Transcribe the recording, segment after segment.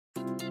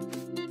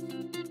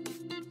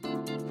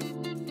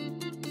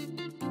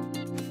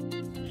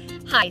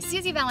Hi,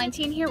 Susie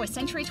Valentine here with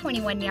Century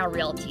 21 Now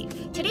Realty.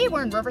 Today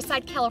we're in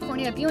Riverside,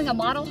 California viewing a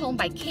model home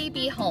by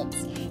KB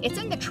Homes. It's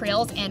in the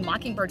trails and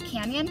Mockingbird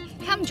Canyon.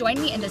 Come join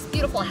me in this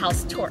beautiful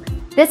house tour.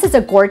 This is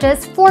a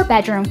gorgeous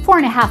 4-bedroom,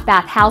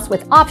 4.5-bath house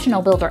with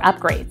optional builder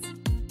upgrades.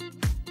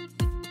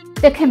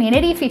 The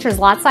community features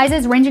lot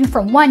sizes ranging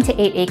from 1 to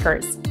 8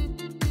 acres.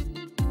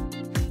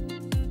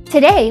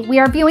 Today, we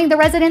are viewing the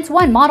Residence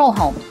 1 model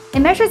home. It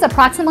measures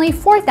approximately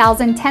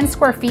 4,010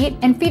 square feet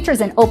and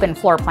features an open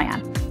floor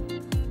plan.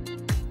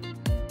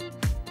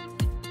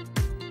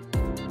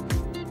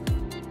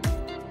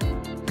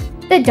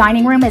 The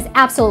dining room is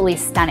absolutely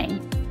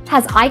stunning.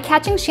 Has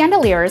eye-catching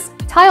chandeliers,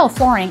 tile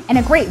flooring, and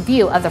a great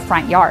view of the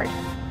front yard.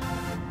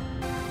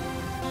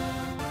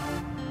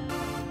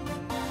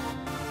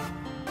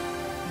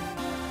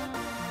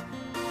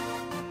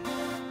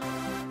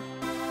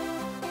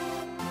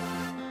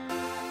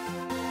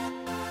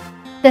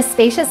 The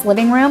spacious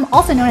living room,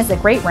 also known as the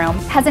Great Room,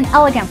 has an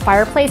elegant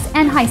fireplace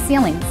and high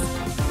ceilings.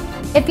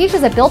 It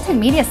features a built-in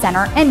media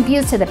center and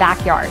views to the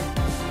backyard.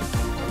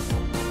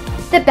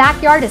 The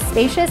backyard is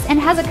spacious and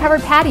has a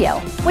covered patio,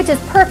 which is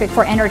perfect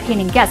for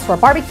entertaining guests for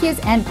barbecues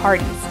and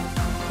parties.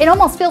 It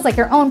almost feels like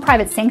your own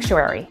private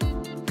sanctuary.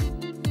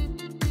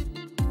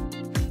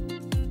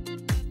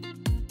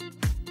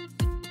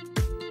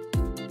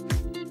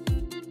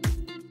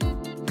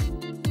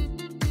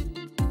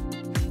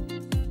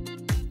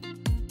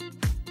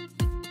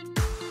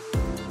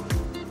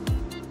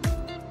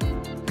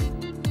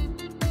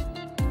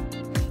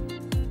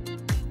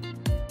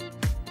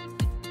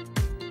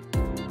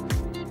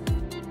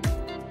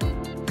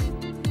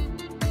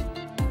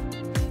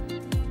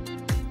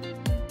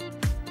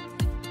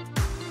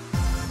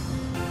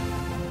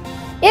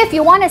 If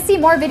you want to see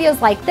more videos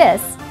like this,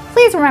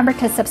 please remember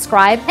to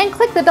subscribe and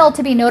click the bell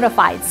to be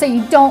notified so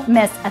you don't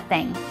miss a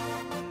thing.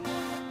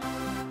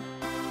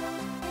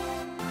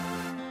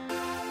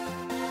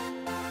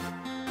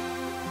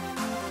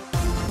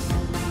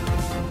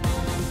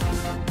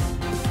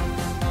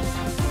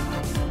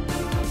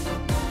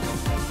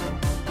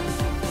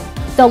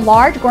 The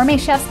large gourmet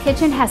chef's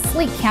kitchen has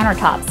sleek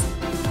countertops,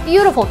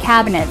 beautiful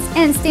cabinets,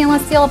 and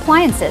stainless steel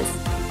appliances.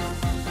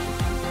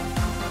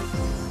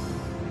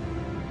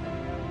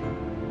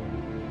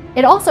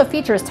 It also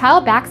features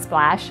tile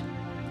backsplash,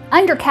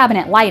 under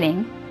cabinet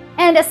lighting,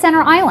 and a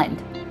center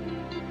island.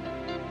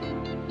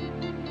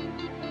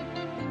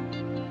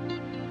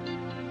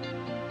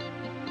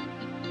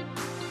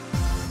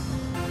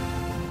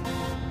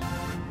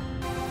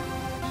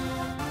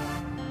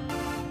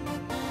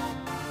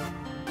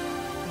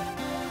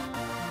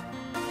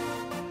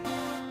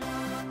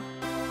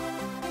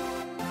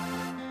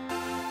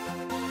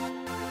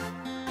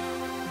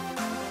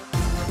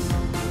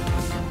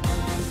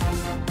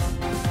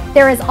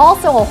 There is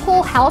also a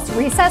whole house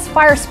recessed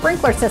fire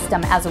sprinkler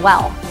system as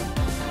well.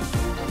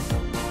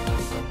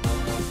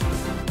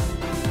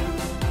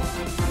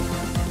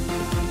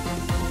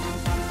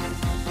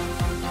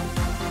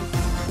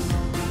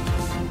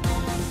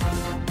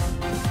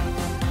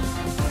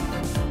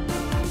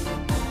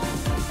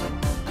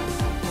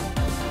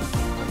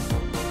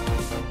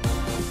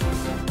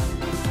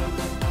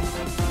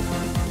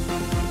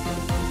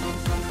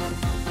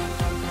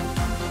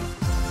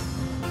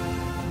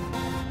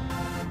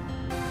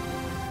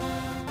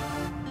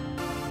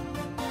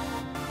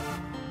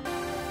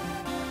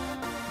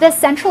 The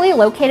centrally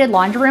located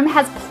laundry room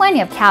has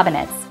plenty of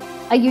cabinets,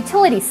 a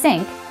utility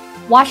sink,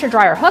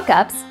 washer-dryer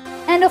hookups,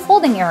 and a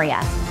folding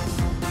area.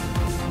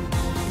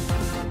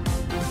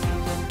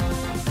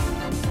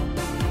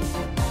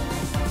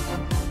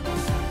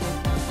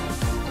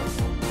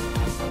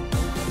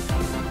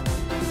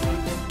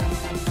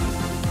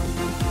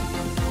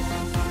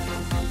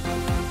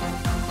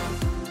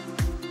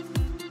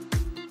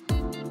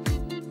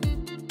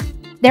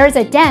 There is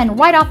a den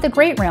right off the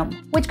Great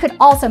Room, which could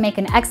also make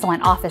an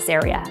excellent office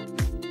area.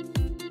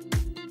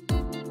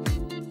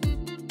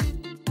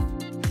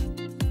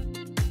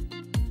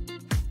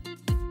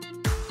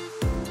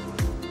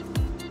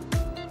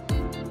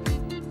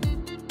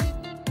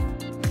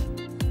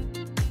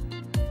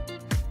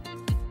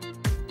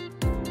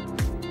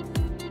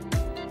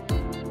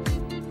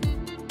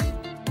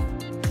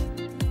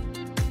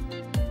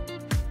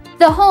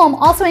 The home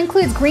also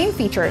includes green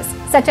features,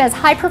 such as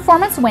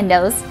high-performance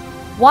windows,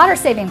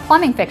 water-saving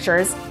plumbing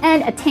fixtures,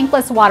 and a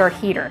tankless water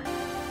heater.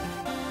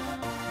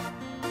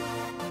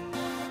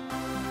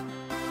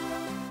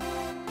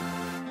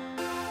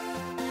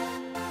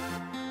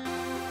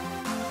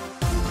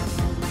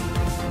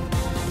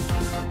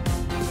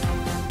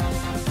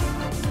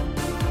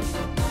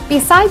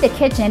 Beside the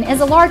kitchen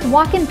is a large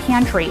walk-in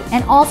pantry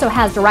and also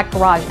has direct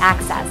garage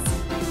access.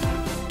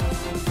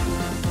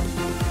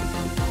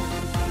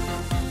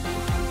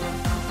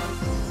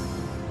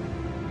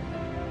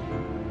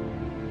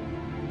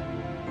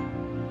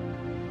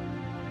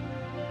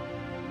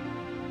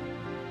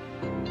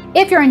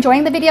 If you're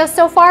enjoying the video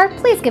so far,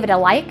 please give it a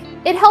like.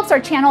 It helps our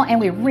channel and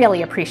we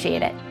really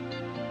appreciate it.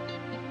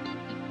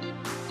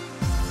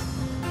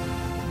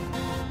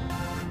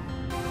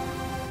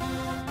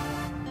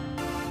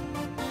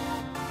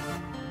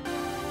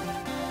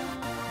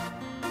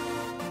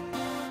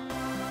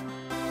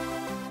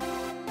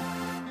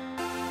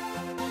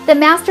 The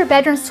master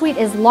bedroom suite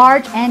is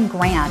large and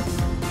grand.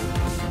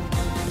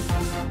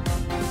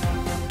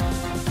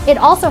 It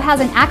also has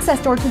an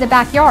access door to the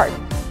backyard,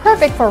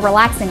 perfect for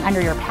relaxing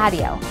under your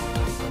patio.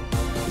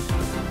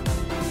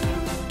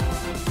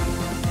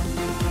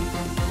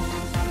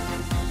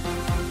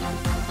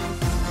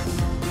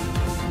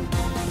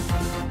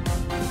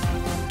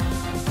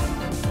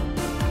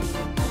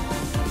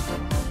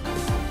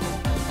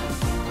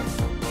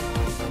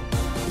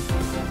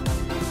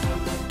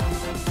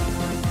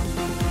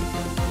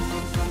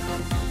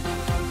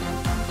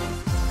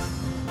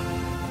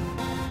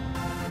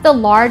 The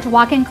large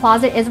walk-in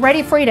closet is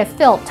ready for you to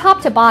fill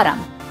top to bottom.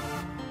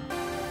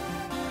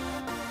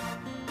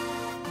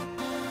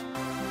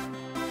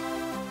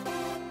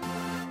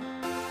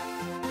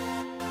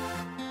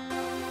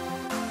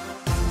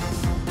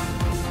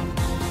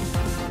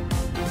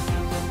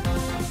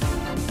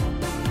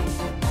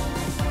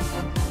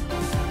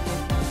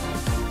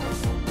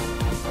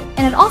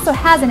 And it also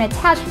has an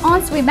attached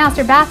ensuite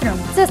master bathroom,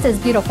 just as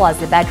beautiful as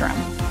the bedroom.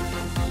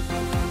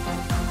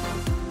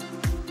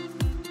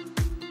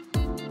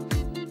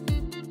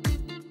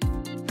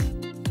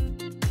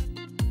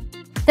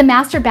 The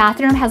master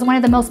bathroom has one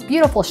of the most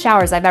beautiful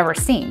showers I've ever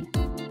seen.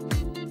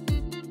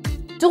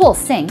 Dual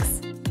sinks,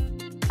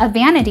 a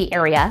vanity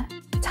area,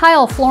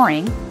 tile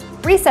flooring,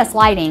 recessed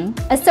lighting,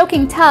 a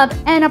soaking tub,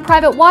 and a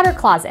private water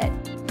closet.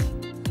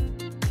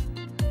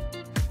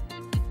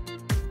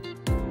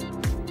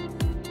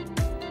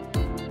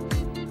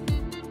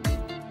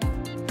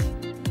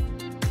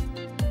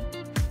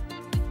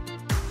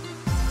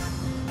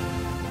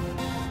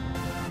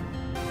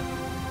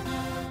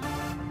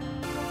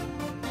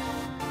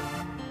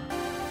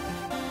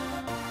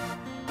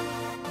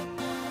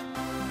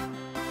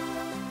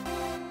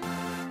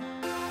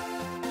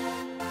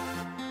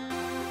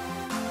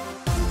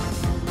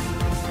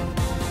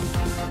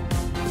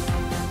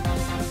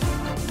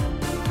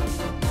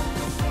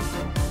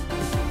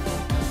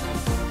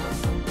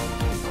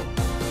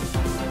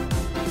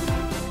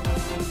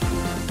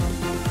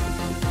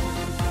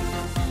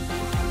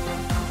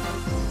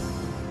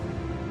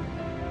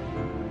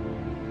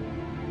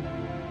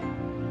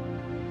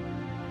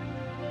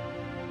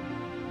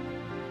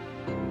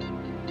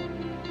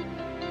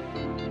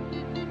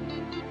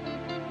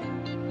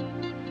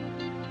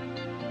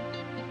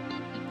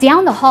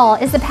 Down the hall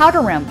is the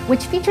powder room,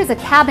 which features a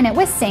cabinet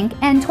with sink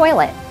and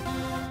toilet.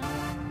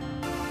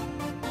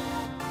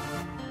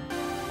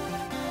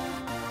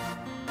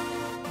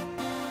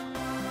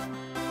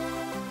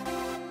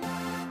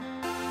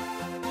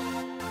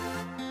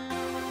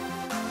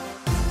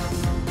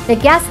 The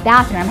guest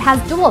bathroom has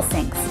dual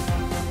sinks,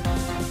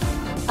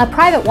 a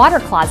private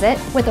water closet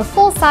with a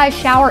full-size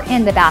shower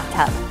in the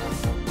bathtub.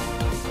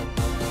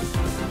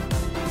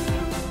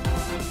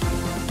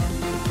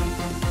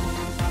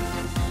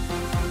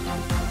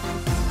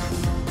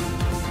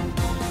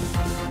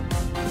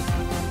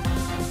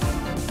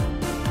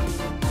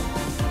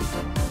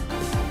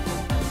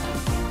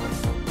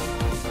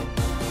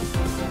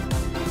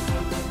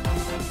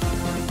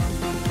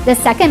 The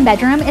second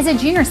bedroom is a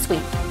junior suite,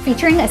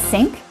 featuring a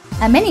sink,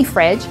 a mini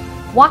fridge,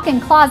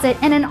 walk-in closet,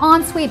 and an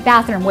ensuite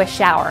bathroom with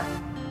shower.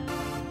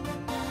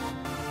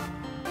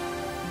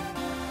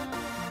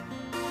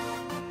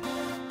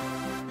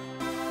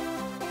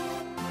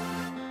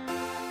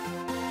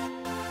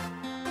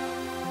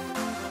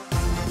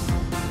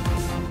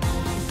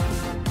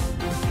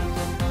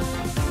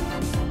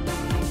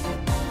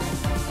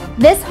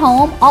 This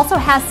home also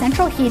has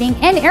central heating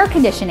and air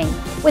conditioning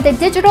with a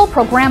digital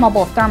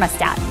programmable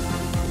thermostat.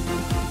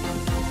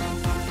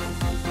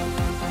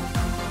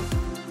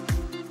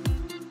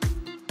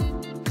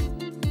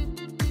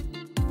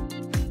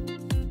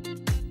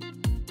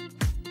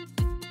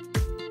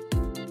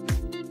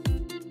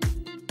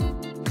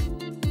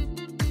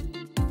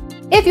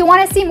 If you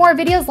want to see more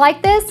videos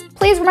like this,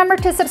 please remember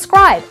to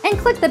subscribe and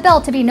click the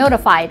bell to be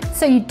notified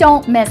so you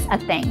don't miss a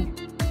thing.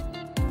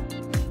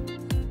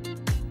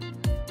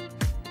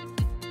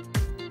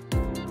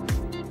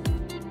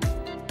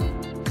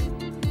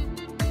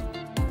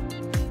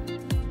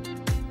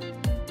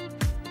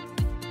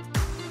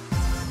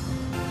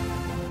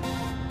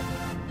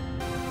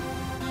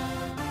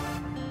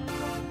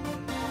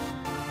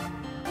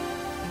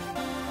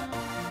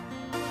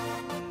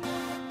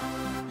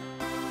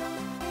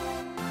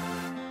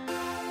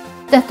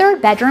 The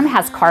third bedroom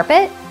has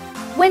carpet,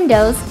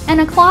 windows, and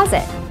a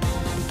closet.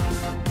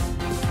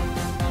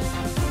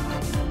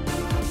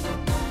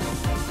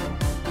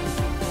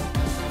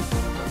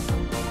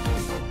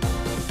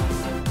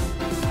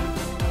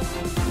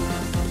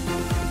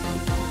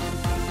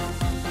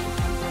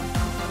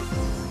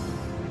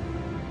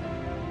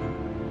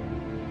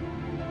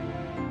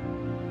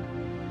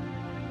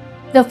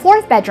 The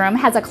fourth bedroom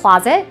has a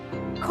closet,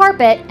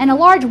 carpet, and a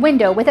large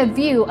window with a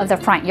view of the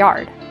front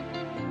yard.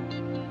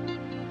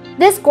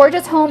 This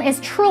gorgeous home is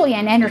truly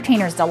an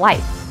entertainer's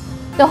delight.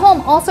 The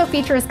home also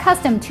features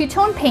custom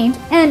two-tone paint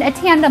and a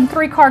tandem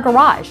 3-car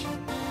garage.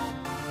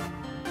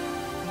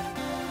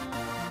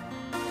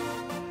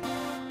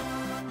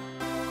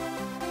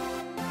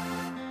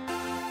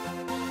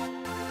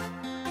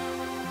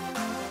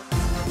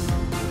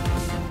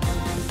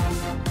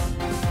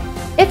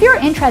 If you're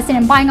interested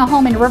in buying a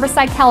home in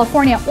Riverside,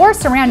 California or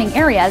surrounding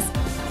areas,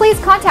 please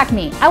contact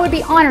me. I would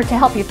be honored to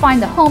help you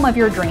find the home of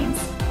your dreams.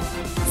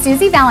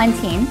 Susie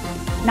Valentine,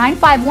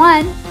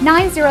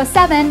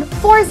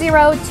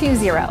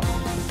 951-907-4020.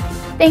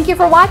 Thank you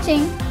for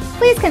watching.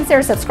 Please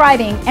consider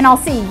subscribing, and I'll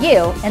see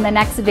you in the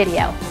next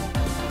video.